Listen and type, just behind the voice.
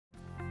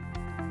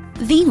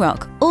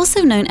VROC,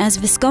 also known as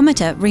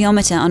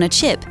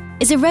Rheometer-on-a-Chip,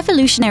 is a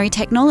revolutionary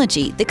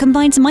technology that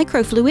combines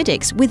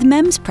microfluidics with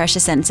MEMS pressure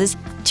sensors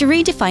to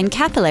redefine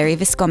capillary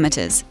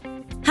viscometers.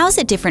 How is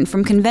it different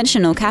from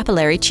conventional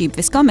capillary tube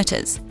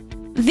viscometers?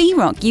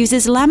 VROC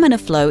uses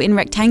laminar flow in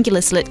rectangular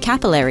slit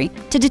capillary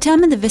to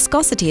determine the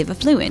viscosity of a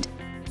fluid.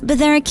 But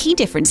there are key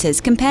differences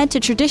compared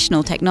to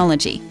traditional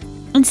technology.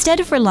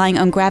 Instead of relying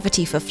on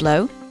gravity for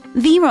flow,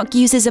 VROC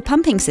uses a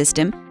pumping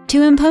system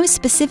to impose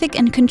specific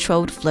and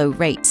controlled flow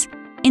rates.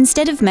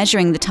 Instead of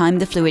measuring the time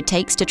the fluid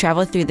takes to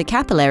travel through the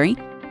capillary,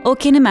 or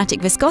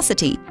kinematic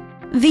viscosity,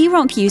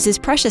 VROC uses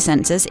pressure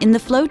sensors in the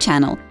flow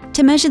channel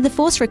to measure the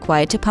force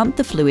required to pump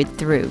the fluid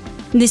through.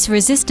 This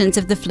resistance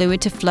of the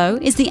fluid to flow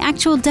is the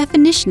actual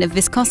definition of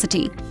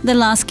viscosity. The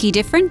last key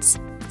difference?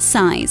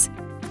 Size.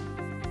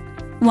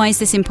 Why is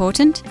this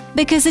important?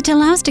 Because it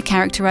allows to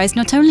characterize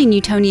not only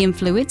Newtonian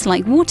fluids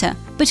like water,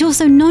 but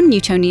also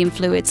non-Newtonian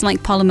fluids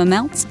like polymer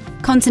melts,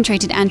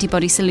 concentrated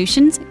antibody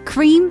solutions,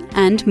 cream,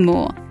 and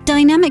more.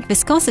 Dynamic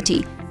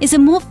viscosity is a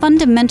more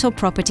fundamental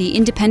property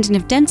independent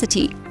of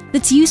density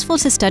that's useful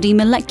to study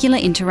molecular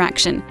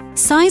interaction.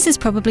 Size is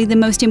probably the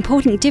most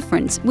important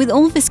difference with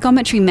all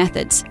viscometry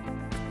methods.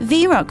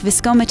 VROC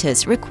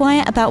viscometers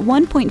require about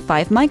 1.5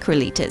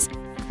 microliters,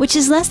 which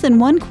is less than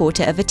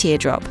 1/4 of a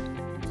teardrop.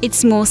 Its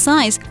small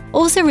size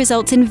also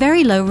results in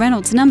very low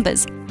Reynolds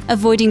numbers,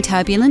 avoiding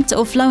turbulence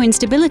or flow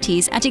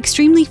instabilities at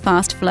extremely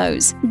fast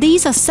flows.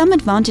 These are some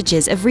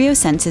advantages of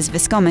Rheosense's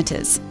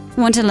viscometers.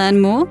 Want to learn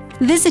more?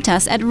 Visit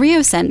us at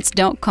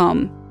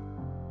rheosense.com.